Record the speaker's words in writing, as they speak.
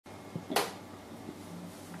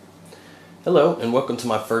Hello and welcome to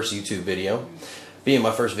my first YouTube video. Being my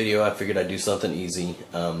first video, I figured I'd do something easy.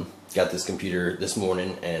 Got this computer this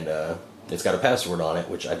morning and it's got a password on it,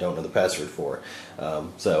 which I don't know the password for.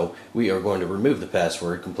 So we are going to remove the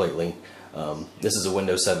password completely. This is a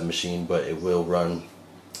Windows 7 machine, but it will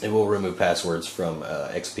remove passwords from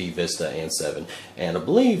XP, Vista, and 7, and I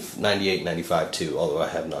believe 98, 95 too, although I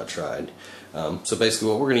have not tried. So basically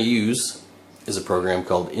what we're going to use is a program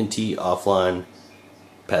called NT Offline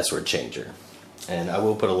Password Changer, and I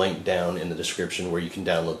will put a link down in the description where you can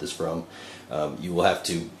download this from. You will have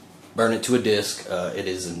to burn it to a disk. It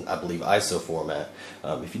is in, I believe, ISO format.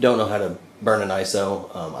 If you don't know how to burn an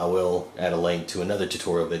ISO, I will add a link to another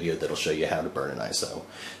tutorial video that'll show you how to burn an ISO.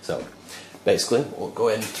 So basically we'll go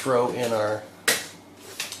ahead and throw in our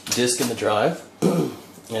disk in the drive.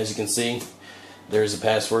 As you can see, there's a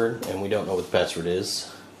password and we don't know what the password is,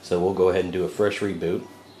 so we'll go ahead and do a fresh reboot.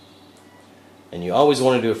 And you always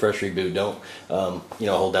want to do a fresh reboot. Don't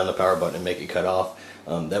hold down the power button and make it cut off.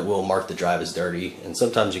 That will mark the drive as dirty, and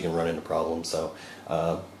sometimes you can run into problems. So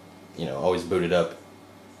always boot it up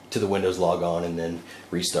to the Windows log on and then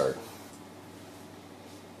restart.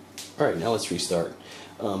 Alright, now let's restart.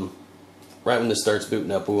 Right when this starts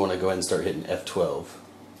booting up, we want to go ahead and start hitting F12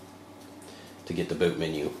 to get the boot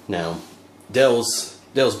menu. Now Dell's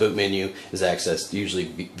boot menu is accessed usually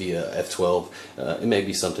via F12. It may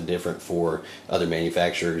be something different for other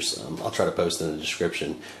manufacturers. I'll try to post in the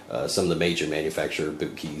description some of the major manufacturer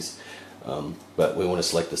boot keys. But we want to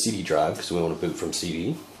select the CD drive because we want to boot from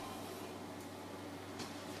CD.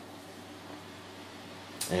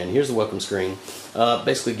 And here's the welcome screen.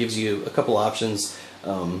 Basically gives you a couple options.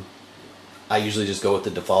 I usually just go with the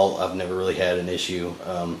default. I've never really had an issue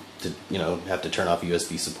to have to turn off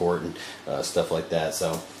USB support and stuff like that.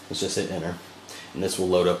 So let's just hit enter, and this will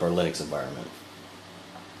load up our Linux environment.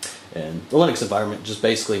 And the Linux environment just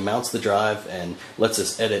basically mounts the drive and lets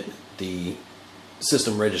us edit the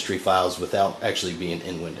system registry files without actually being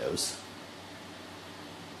in Windows.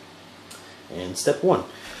 And step one.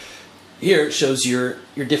 Here it shows your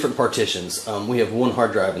different partitions. We have one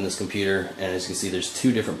hard drive in this computer, and as you can see, there's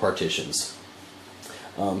two different partitions.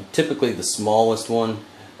 Typically the smallest one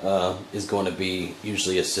is going to be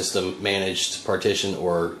usually a system managed partition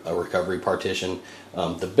or a recovery partition.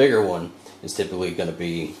 The bigger one is typically going to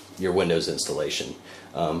be your Windows installation.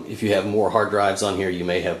 If you have more hard drives on here, you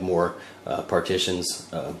may have more partitions.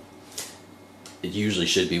 It usually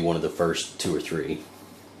should be one of the first two or three.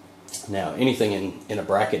 Now anything in a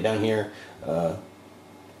bracket down here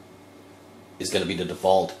is going to be the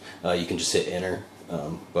default. You can just hit enter,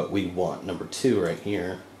 but we want number 2 right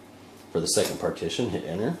here for the second partition. Hit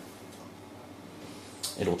enter.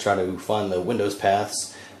 It'll try to find the Windows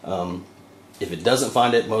paths. If it doesn't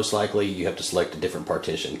find it, most likely you have to select a different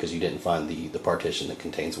partition because you didn't find the partition that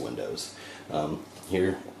contains Windows.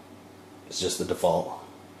 Here it's just the default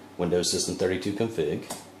Windows System 32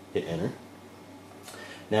 config. Hit enter.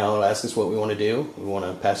 Now it'll ask us what we want to do. We want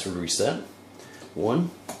a password reset. 1.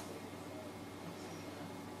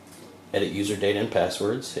 Edit user data and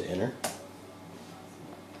passwords. Hit enter.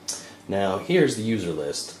 Now here's the user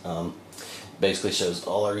list. Basically shows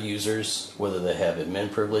all our users, whether they have admin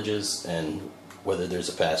privileges and whether there's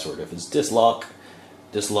a password. If it's disllock,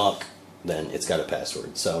 then it's got a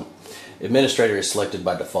password. So administrator is selected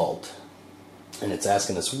by default, and it's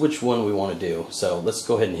asking us which one we want to do. So let's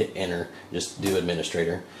go ahead and hit enter. Just do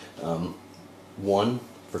administrator. 1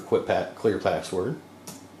 for clear password.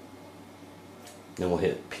 Then we'll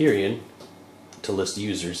hit period to list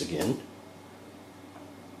users again.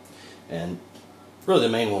 And really the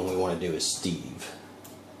main one we want to do is Steve,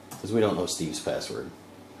 because we don't know Steve's password.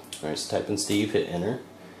 Alright, so type in Steve, hit enter.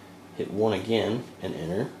 Hit 1 again and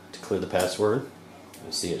enter to clear the password.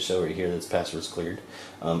 You'll see it show right here that this password's cleared.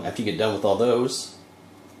 After you get done with all those,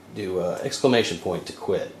 do exclamation point to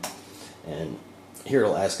quit. And here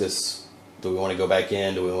it'll ask us, do we want to go back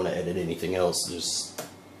in? Do we want to edit anything else? Just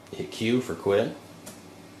hit Q for quit.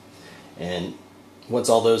 And once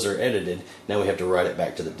all those are edited, now we have to write it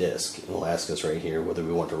back to the disk. It'll ask us right here whether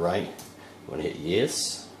we want to write. We want to hit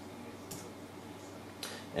yes.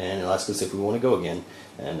 And it'll ask us if we want to go again,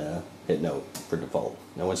 and hit no for default.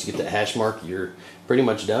 Now once you get that hash mark, you're pretty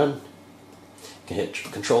much done. You can hit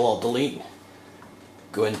Control Alt Delete.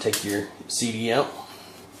 Go ahead and take your CD out.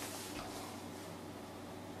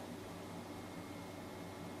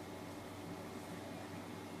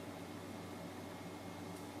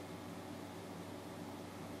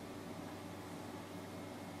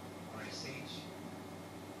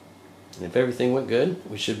 And if everything went good,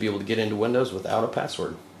 we should be able to get into Windows without a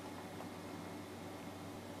password.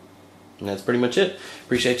 And that's pretty much it.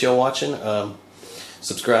 Appreciate y'all watching.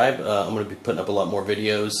 subscribe. I'm going to be putting up a lot more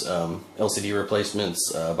videos, LCD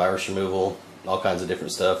replacements, virus removal, all kinds of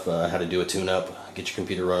different stuff, how to do a tune-up, get your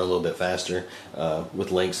computer running a little bit faster,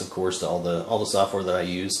 with links, of course, to all the software that I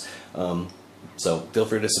use. So feel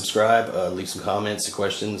free to subscribe, leave some comments,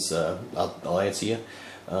 questions. I'll answer you,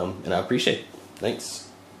 and I appreciate it. Thanks.